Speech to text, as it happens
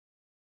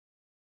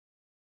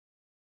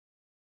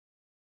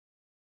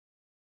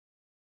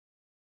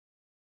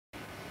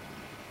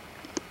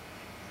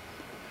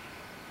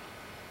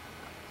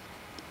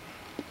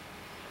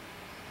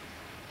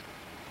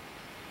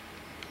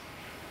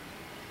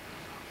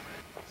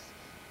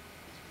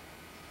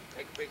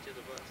picture of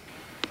the bus.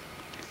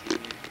 Excuse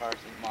me,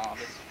 Carson's mom,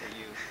 this is for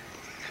you.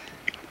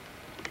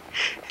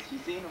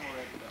 She's seen him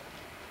already though.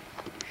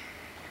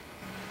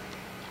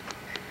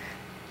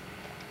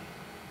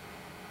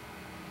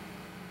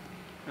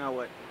 Now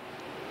what?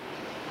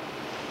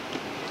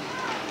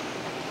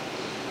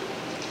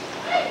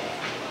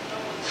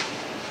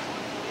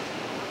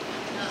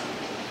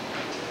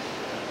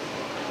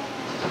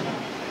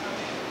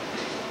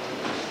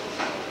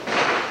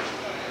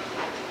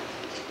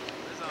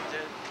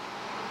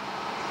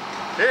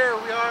 Here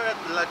we are at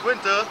La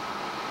Quinta.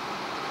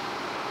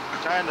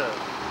 Trying to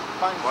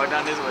find Walk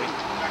down this way.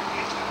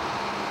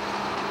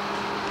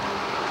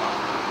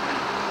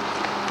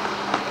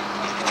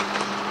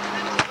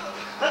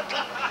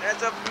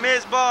 That's a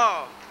missed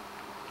ball.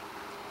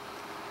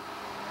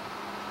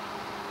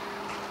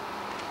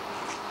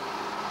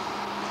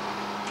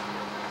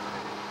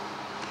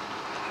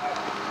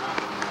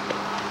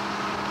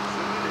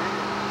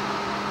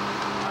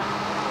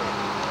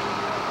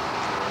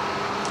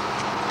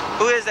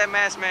 Who is that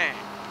masked man?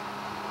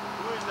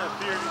 Who is that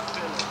bearded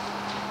fella?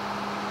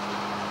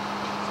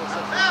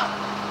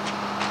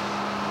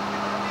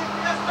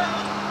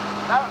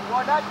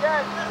 Well, not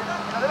yet.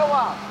 In a little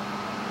while.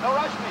 Don't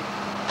rush me.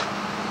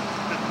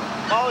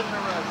 Always in a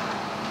rush.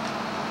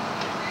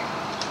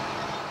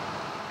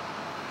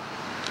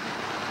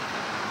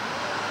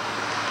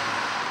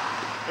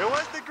 Hey,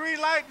 what's the green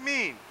light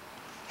mean?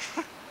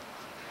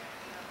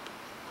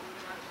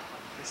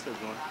 It's still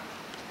going.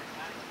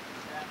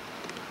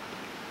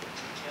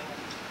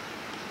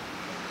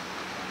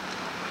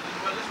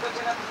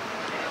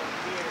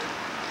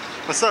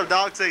 What's up,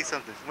 dog? Say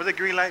something. What does the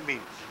green light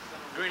mean?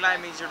 Green light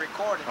means you're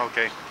recording.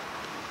 Okay.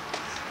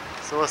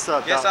 So what's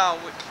up, Yes, dog?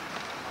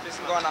 this is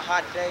going on a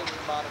hot day in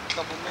about a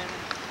couple minutes.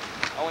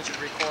 I want you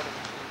to record it.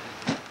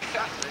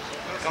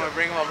 Come and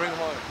bring him over.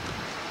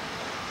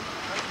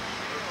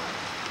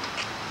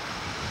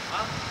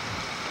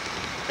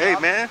 Hey,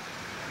 man.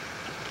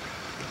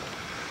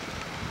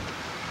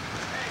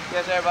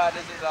 Yes, everybody,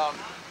 this is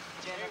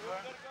Jennifer.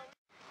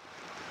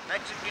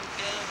 Mexican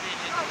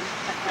television.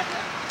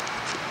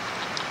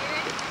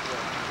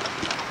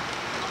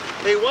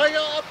 Hey, why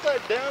y'all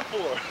upside down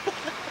for?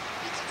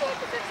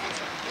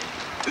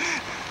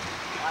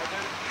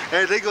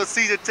 Hey, they go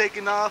Cesar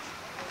taking off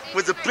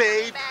with the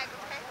babe.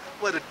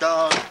 What a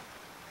dog.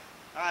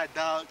 Alright,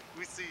 dog.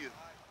 We see you.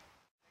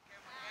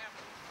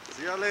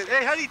 See y'all later.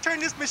 Hey, how do you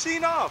turn this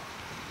machine off?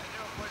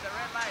 Where's the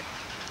red light?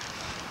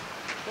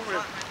 Over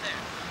there. Right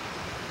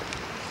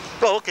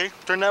there. Oh, okay.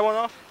 Turn that one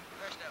off.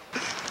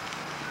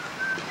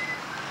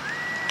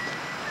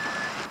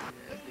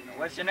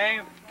 What's your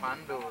name?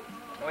 Fernando.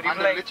 What do you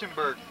play?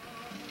 Lichtenberg.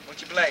 What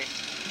you play?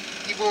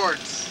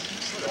 Keyboards.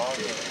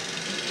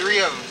 3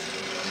 of them.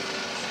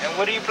 And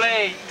what do you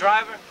play?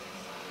 Driver?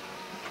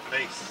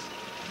 Bass.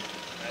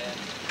 And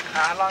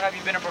how long have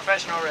you been a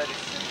professional already?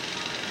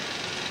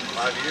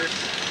 5 years?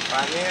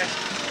 5 years?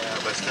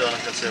 Yeah, but still I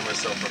don't consider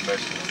myself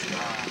professional.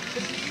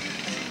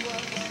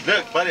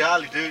 Look, Buddy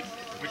Holly, dude.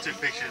 We took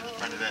pictures in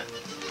front of that.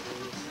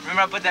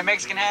 Remember I put that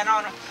Mexican hat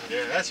on him?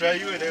 Yeah, that's right.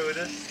 You were there with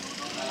us.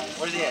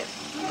 Where's he at?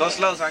 Go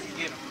slow so I can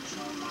get him.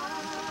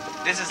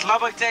 This is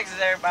Lubbock, Texas,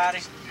 everybody.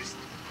 Just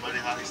Buddy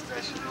Holly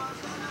station.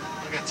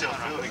 I gotta tell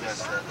Phil we got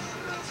stuff.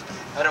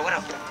 What up, what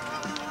up?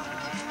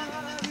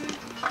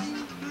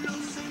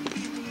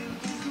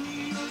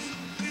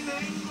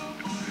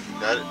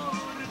 Got it?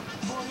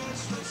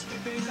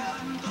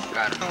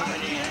 Got it.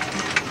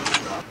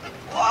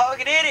 Whoa, look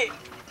at it!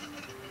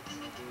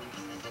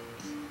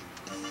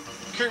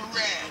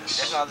 Crash!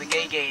 That's all the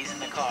gay gays in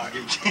the car.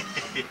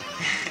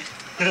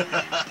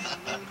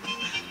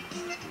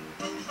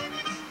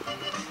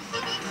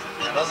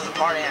 Now, those are the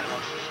party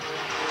animals.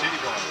 Titty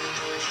bar.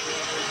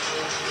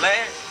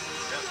 Players?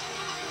 Yep.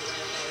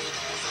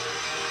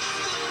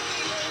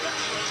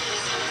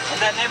 Is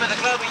that the name of the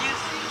club we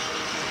use?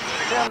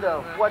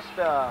 Fernando, what's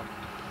the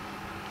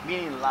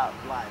meaning of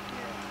life?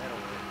 Yeah, that'll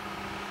work.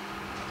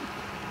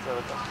 So,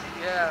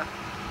 Yeah,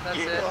 that's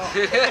Yeah.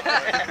 it.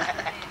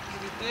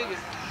 You dig it.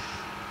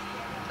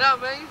 No,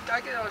 man,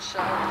 I get all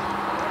shot.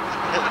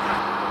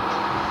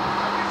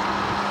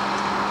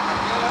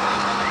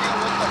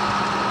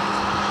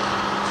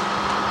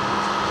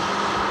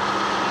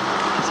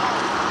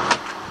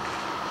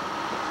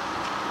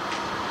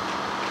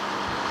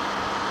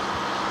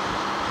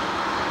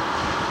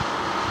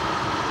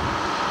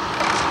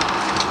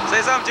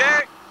 Say something,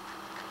 Jared.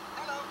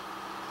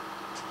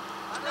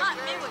 Not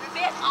me with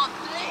this on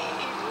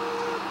sleeve.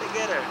 Look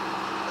at her.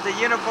 The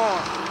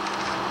uniform.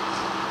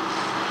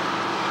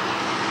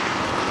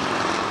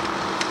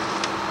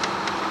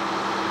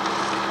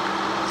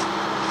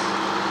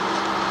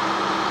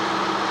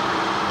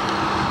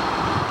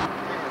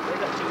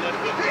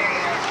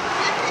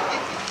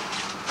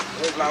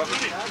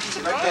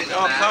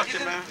 Oh, cost you,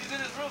 man. It's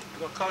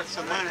gonna cost you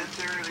some money. $10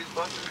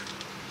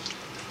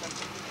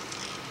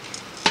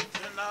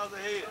 a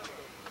head.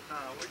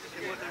 What's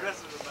the rest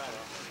of the body?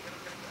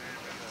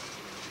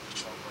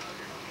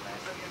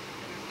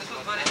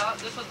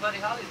 This was Buddy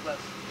Holly's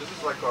bus. This is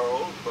like our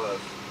old bus,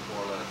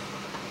 more or less.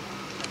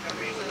 I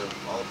mean, with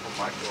all from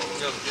Michael all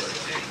over the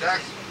place.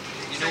 Exactly.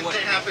 You know what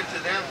happened to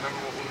them?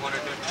 Remember what we wanted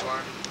to do to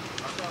our...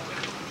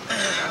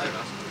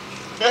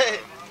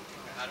 Hey!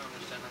 I don't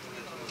understand nothing.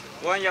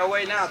 We're on your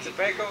way now to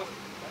Pecos.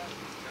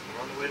 We're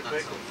on the way to Not so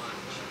Pecos. much.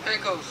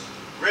 Pecos.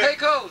 Rick,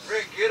 Pecos.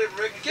 Rick, get him,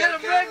 Rick. Get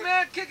him, Rick,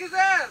 man. Kick his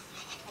ass.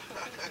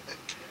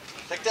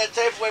 Take that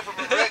tape away from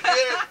him, Rick. Get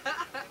him.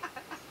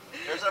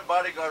 There's our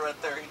bodyguard right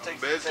there. He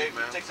takes Busy, the tape.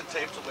 man. He takes the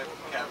tapes away from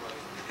the camera.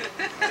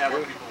 Camera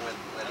people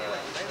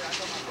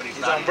when he's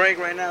He's not on break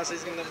right now, so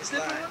he's gonna let me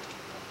slide.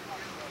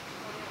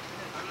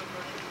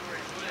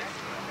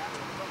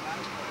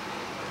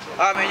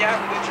 Alright, man, you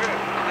have a good trip.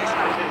 Thanks for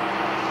the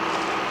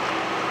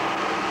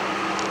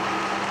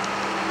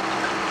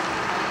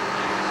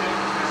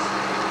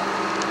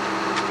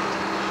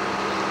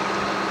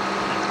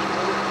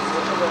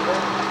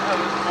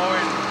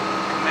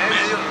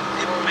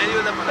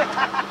Medio de la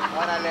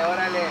Órale,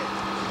 órale.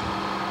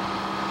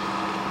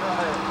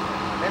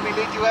 Let me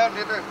lead you out,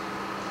 nigga.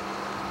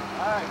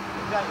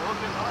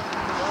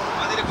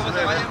 Dile cómo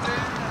se vayan, güey.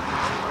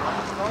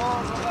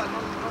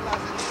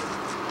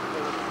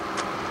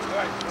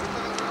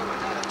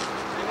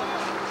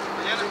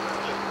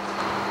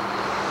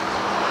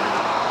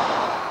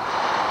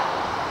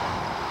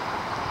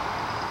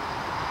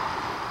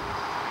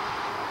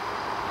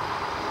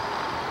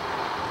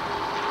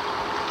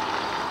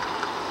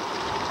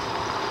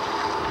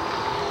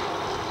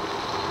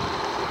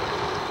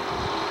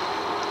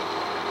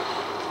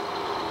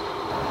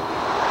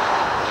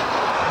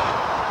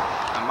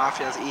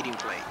 Mafia's eating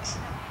place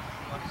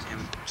in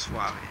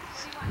Zuave.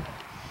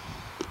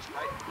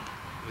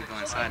 We go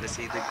inside to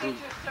see the group,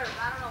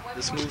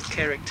 the smooth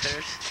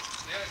characters.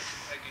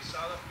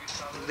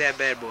 Look at that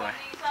bad boy.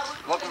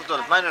 Welcome to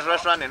the finest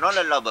restaurant in all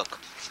of Lubbock.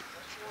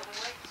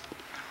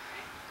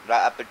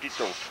 La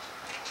Apetito.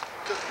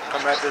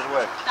 Come right this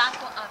way.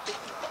 Taco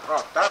apetito.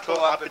 Oh, Taco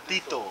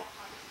Apetito.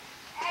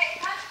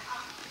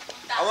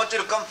 I want you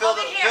to come film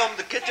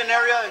the kitchen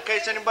area in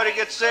case anybody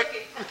gets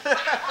sick.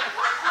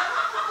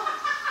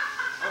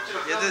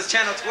 Yeah, this is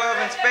Channel 12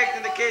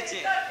 inspecting the kitchen.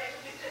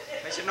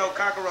 Make sure no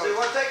cockroaches. See,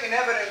 we're taking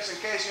evidence in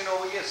case, you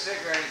know, we get sick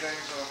or anything,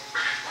 so.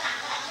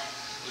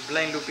 We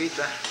blame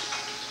Lupita.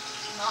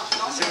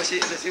 Let's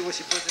see what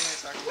she puts in there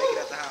so I can make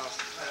it at the house.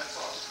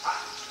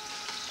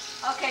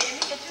 Okay, let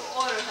me get your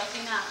orders,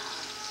 así nada.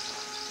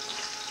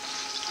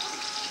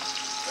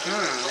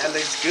 That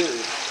looks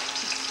good.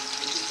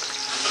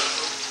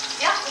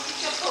 Yeah, look at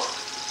your cook.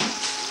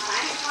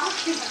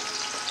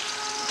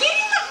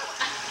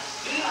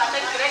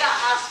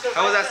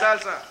 How was that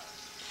salsa?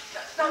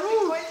 ¿Está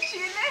rico el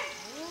chile?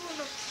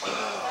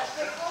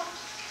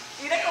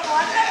 Mira cómo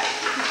anda.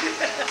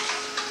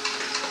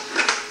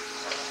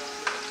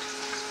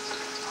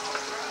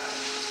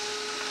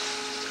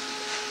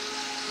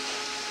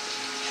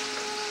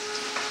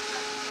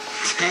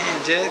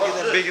 Damn, Jez, get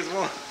that biggest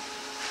one.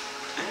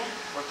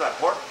 What's that,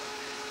 pork?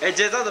 Hey,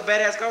 Jez, that was a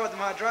badass car with the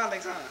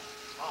hydraulics, huh?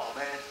 Oh,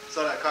 man.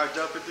 Saw that car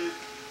jumping, dude?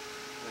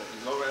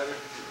 Yeah, low rider.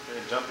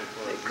 They're jumping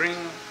for The it. green.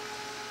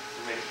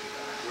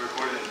 We're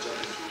recording it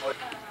jumping.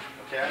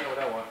 Okay, I know what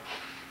I want.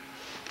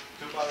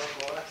 2 bottles of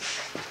water.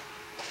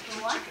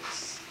 What?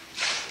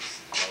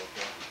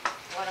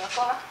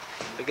 Barbacoa?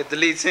 Look at the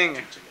lead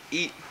singer.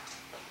 Eat.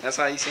 That's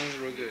how he sings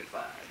real good.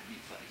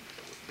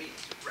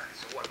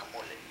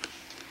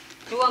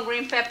 You want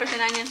green peppers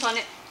and onions on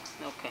it?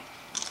 Okay.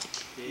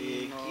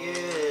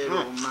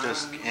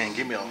 Just, and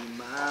give me a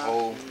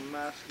whole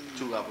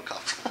 2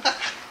 avocados.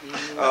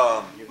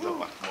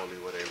 Guacamole,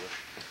 whatever.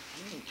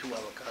 2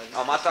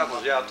 avocados. my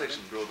tacos, yeah, I'll take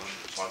some grilled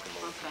onions.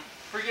 Okay.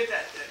 Forget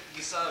that.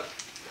 You saw...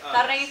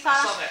 Carne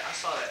guisada? I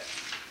saw that.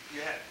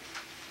 You had...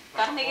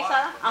 Carne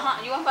guisada?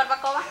 Uh-huh. You want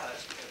barbacoa? Yeah,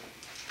 that's good.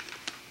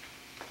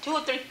 2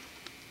 or 3?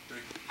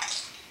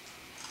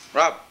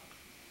 Rob.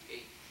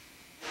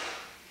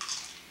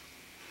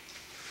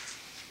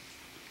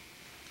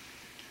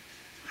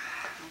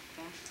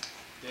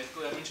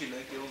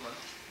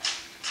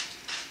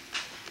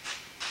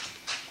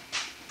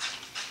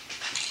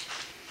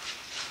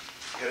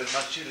 ¿Quieres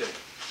más chile?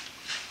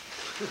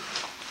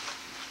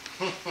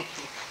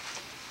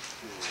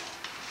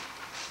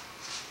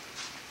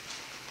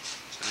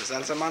 La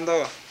salsa mando.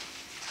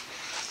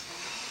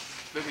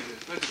 Look at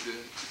this. Look at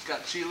this. It's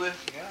got chile.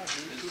 Yeah,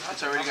 dude.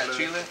 It's already got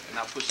chile, and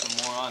I'll put some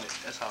more on it.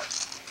 That's how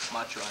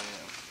macho I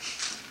am.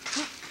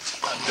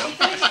 I'm dumb.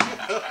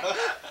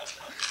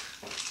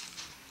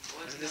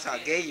 This is how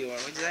gay you are.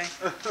 What'd you say?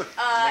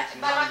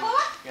 Barbacoa?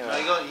 Yeah,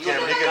 you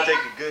can take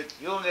a good.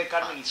 You want to get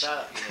carne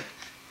guisada?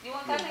 You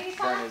want carne Burn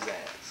guisada? his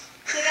ass.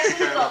 ¿Quieres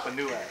Turn uno? up a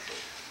new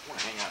asshole.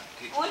 Hang out.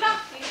 Uno?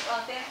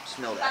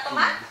 Smell ¿Para that.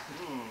 tomar?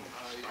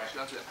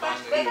 That's it.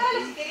 Pégale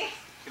si quieres.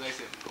 ¿Qué le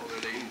dice? Older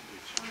lady.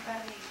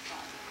 Carne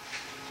guisada.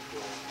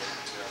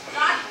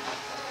 Ron,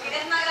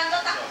 ¿quieres una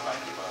grandota?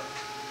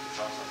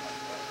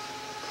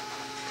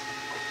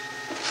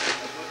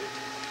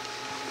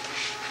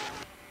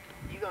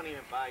 You don't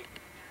even bite.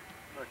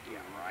 Look, yeah,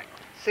 right.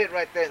 Sit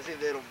right there and see if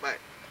they don't bite.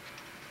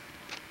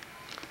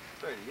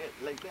 Sorry to get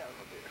laid down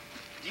up there.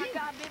 I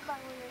got bit by one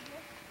of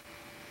them.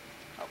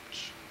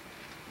 Ouch.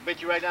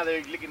 Bet you right now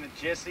they're looking at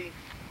Jesse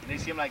and they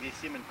see him like they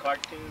see him in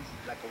cartoons,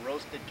 like a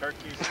roasted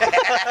turkey.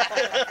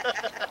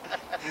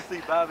 You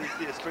see Bobby,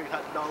 see a straight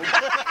hot dog.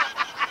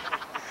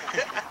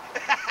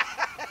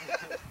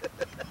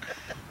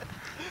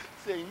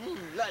 Say,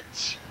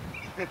 lunch.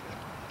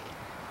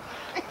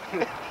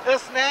 A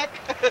snack.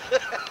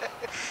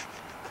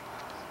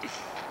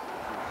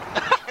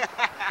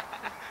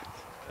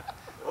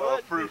 Oh,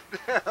 fruit.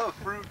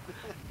 Fruit.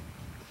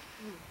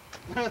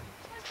 Let's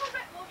go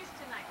back movies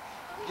tonight.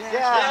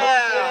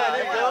 Yeah.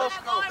 There you go.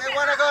 They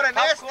want to go to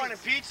Popcorn Nestle.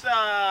 and pizza. I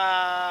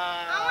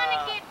want to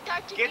get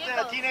Dr. Get the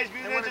Giggles. Teenage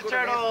Mutant wanna Ninja go to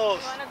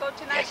Turtles. You want to go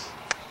tonight?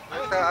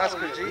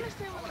 Oscar G.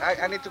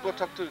 I need to go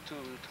talk to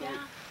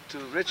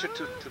Richard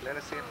to let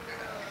us in.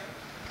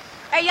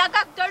 Hey, y'all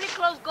got dirty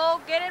clothes. Go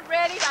get it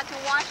ready. I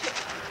can wash it.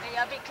 And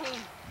y'all be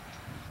clean.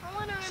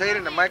 Say it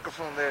in the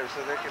microphone there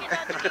so they can.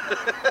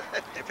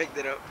 They picked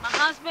it up. My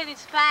husband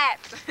is fat.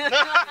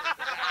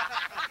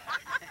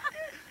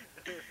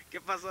 ¿Qué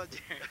pasó,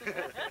 Jerry?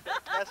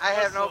 I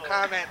have no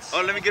comments.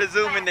 Oh, let me get a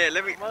zoom in there.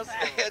 Let me.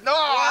 No!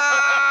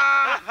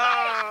 Wow!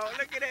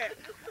 Look at that.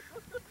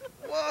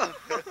 Whoa!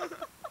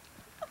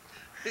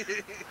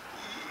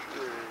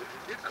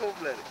 You're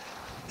cold-blooded.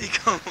 You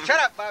come. Shut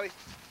up, Bobby.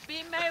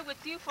 Been married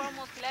with you for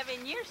almost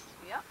 11 years.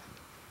 Yep.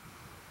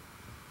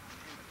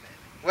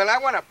 Well, I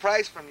want a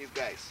prize from you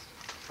guys.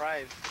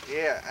 Prize.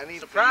 Yeah, I need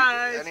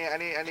Surprise! For you, I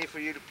need for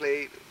you to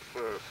play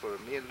for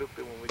me and Lupe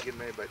when we get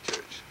married by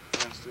church.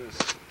 Let's do this.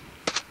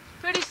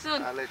 Pretty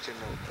soon. I'll let you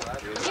know.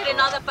 I'm getting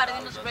all the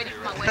padrinos ready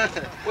for my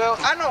wedding. Well,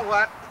 I know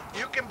what.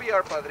 You can be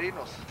our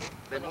padrinos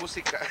de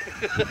música.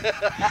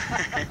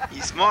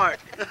 He's smart.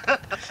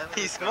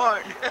 He's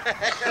smart.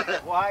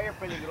 Wire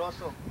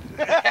peligroso.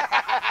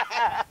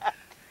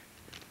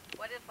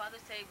 What did father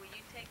say? Will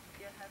you take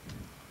your husband?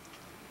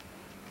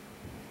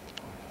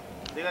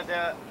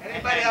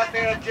 Anybody out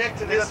there object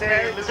to this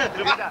marriage?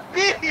 Lupita.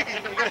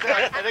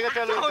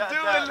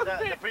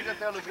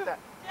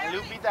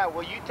 Lupita,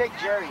 will you take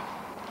Jerry?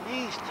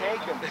 Please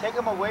take him. Take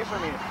him away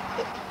from here.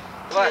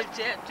 What?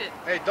 Chip.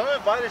 Hey, don't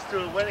invite us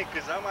to a wedding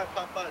because I might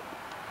pop out.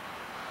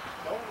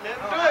 Don't let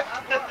him do it.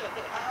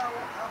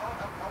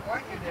 I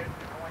want you there. I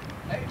want you.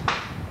 Hey,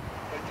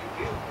 but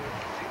you do.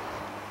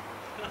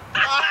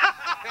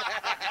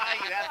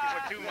 You're asking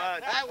for too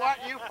much. I want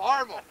you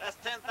formal. That's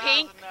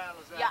Pink.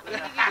 Yeah, you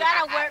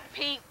gotta wear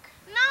pink.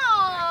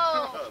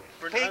 No.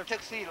 Pink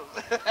tuxedos.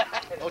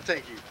 No,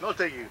 thank you. No,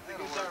 thank you.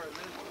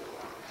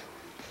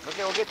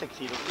 Okay, we'll get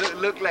tuxedos.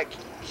 Look like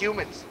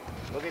humans.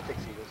 We'll get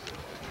tuxedos.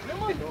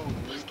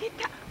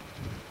 Mosquita.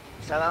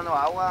 Está dando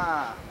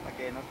agua para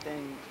que no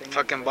tenga.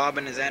 Fucking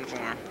bobbing his end for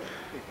him.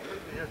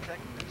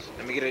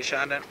 Let me get a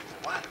shot at.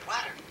 Water.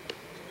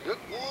 Look,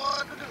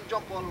 don't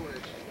jump all the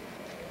way.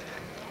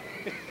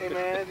 Hey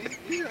man,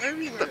 these are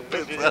everywhere.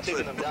 They're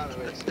taking them down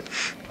already.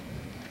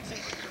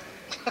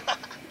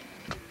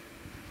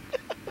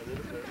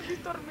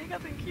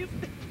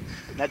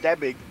 Not that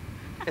big.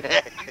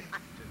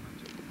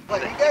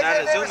 What, you guys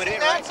have Zoom never it seen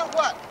in, right? ants or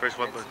what? First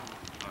one, but.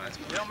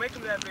 They don't make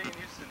them that big in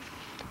Houston.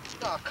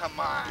 Oh, come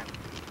on.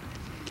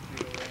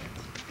 You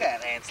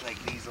got ants like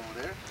these over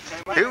there.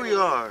 Here we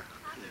are.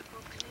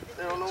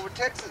 They're all over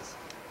Texas.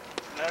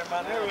 You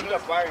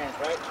got fire ants,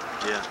 right?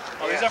 Yeah.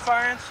 Oh, these are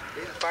fire ants?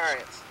 These are fire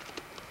ants.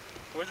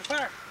 Where's the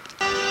fire?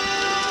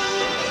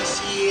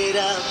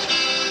 Quisiera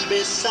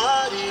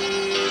besar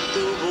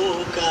tu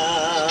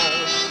boca,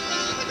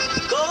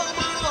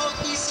 como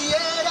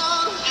quisiera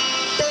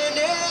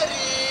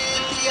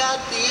tenerte a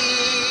ti.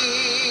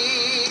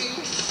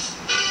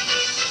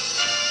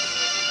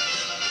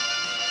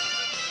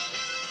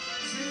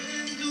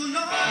 En tu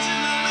noche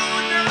la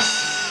luna,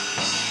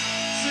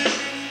 en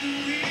tu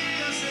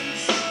vida el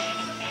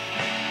sol,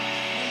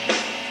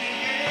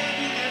 en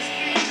tus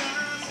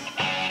espinas,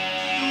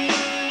 tu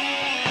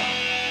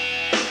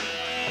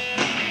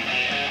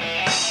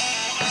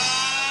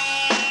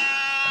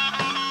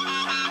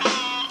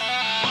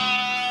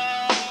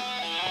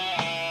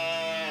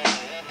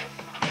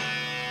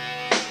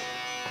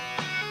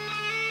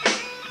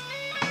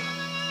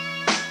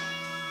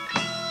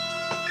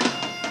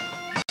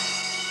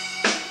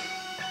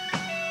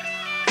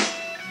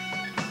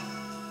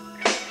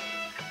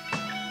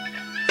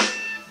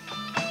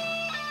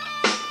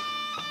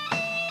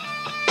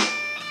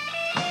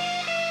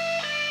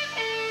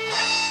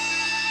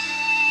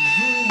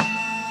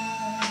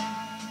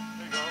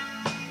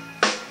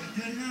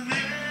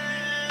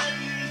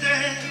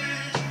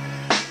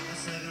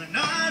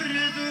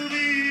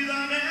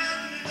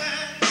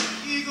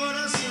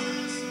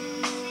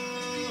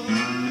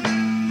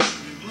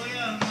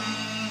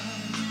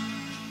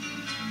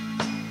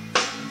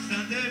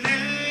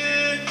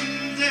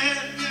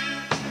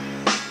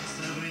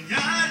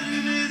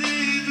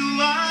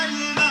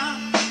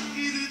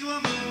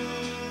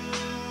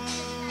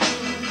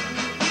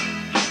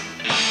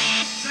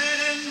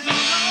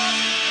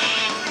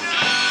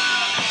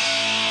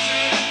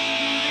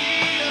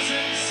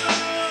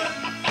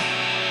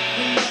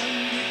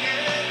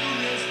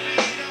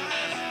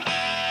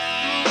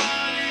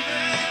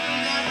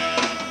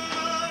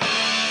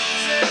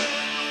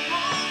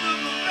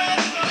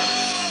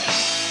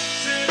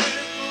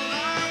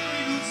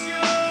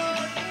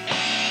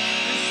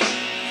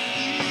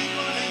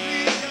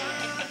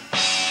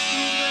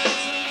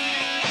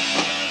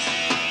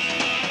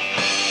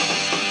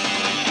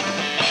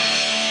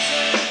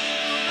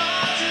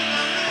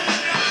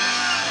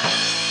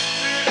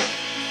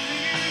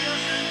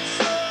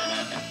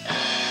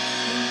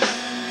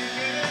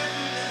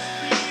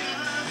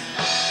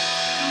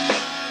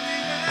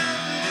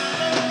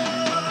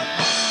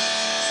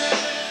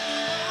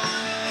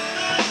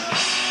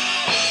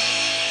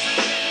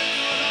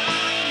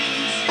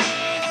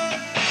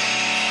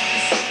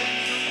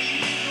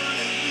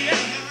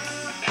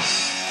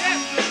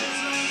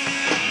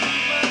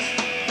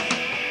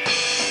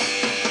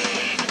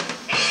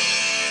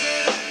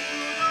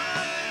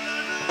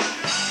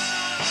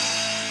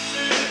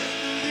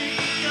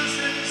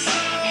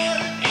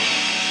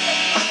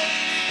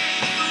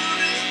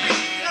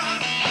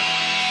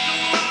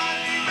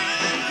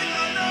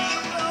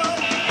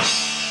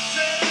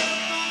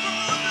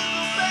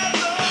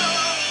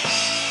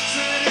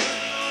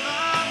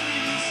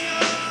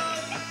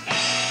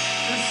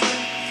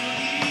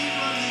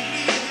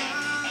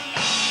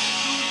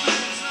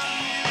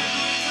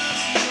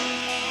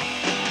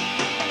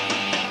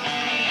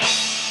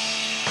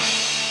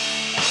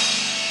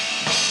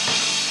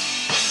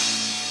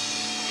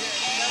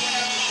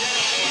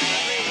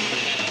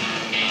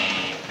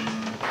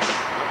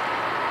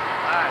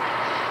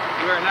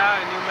We are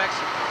now in New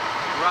Mexico,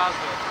 Roswell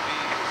to be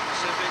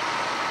specific,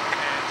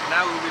 and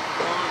tonight we'll be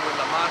performing with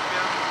La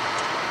Mafia.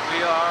 We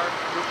are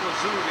Grupo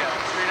Zuave,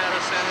 straight out of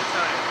San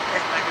Antonio.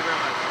 Thank you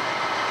very much.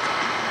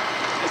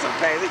 There's some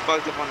things they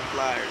fucked up on the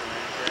flyers,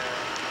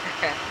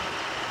 man.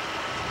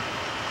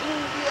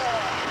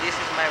 This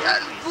is my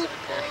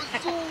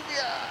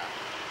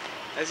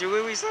That's your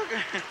wee-wee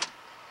sucker?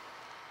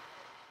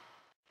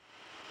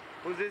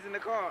 Who's this in the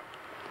car?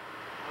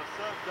 What's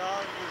up,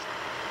 dog? This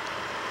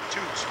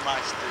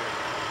Toochmeister.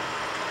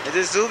 Is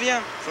this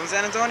Zuave from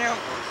San Antonio?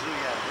 Oh,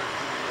 Zuave.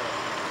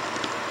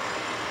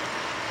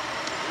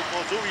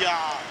 Grupo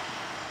Zuave.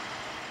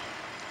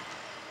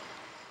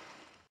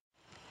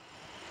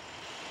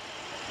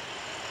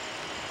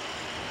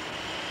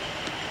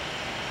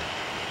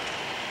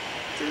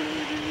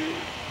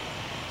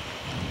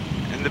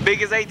 And the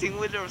biggest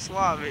 18-wheeler of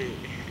Zuave.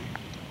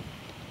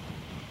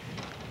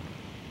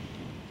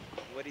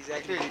 What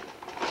exactly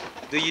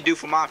do you do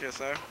for Mafia,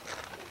 sir?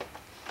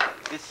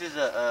 This is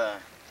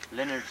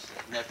Leonard's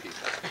nephew.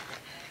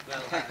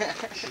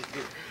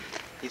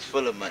 He's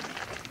full of money.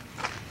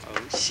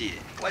 Oh shit.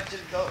 Watch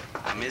it go.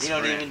 I miss He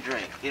don't Fernando. even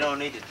drink. He don't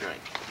need to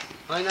drink.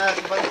 Why not?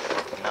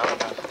 No.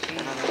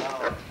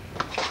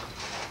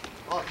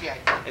 Okay.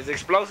 Is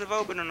explosive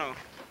open or no?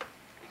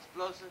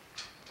 Explosive?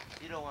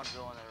 You don't want to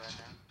go on there right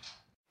now.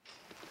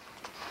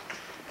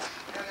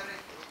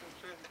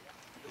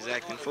 He's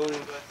acting fool.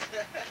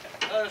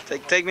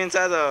 Take me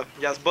inside the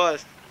y'all's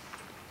bus.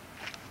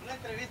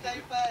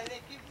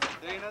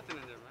 There ain't nothing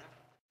in there, man.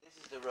 This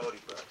is the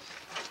roadie bus.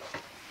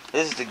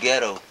 This is the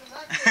ghetto.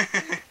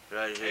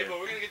 Right Hey, here. but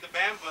we're gonna get the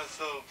band bus,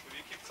 so if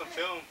you keep some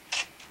film,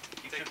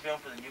 Keep your film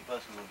for the new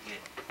bus we will get.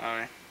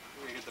 Alright.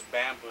 we're gonna get the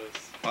band bus.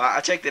 Well, I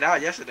checked it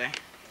out yesterday.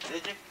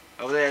 Did you?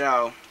 Over there,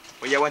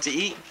 where y'all went to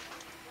eat.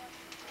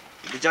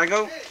 Did y'all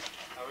go? Oh,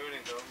 we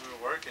didn't go. We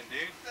were working,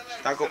 dude.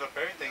 Taco. Set up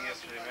everything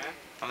yesterday, man.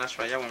 Oh, that's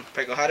right. Y'all went to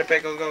Peco. How did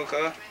Peco go,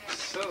 cuz?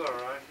 Still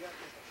alright.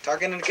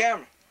 Talking in the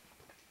camera.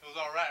 It was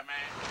alright,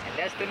 man. And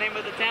that's the name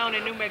of the town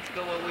in New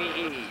Mexico where we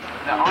eat.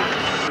 I'm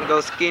gonna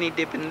go skinny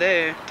dipping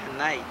there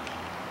tonight.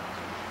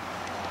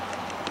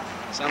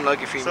 So I'm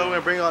lucky for you. So we're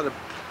gonna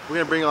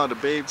bring all the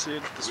babes here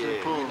to the swimming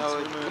yeah, pool. you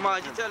know, swimming, come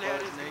on, you tell her how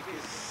butt this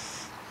naked.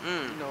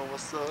 Mm. You know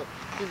what's up.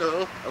 You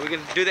know. Are we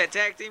gonna do that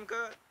tag team, cuz?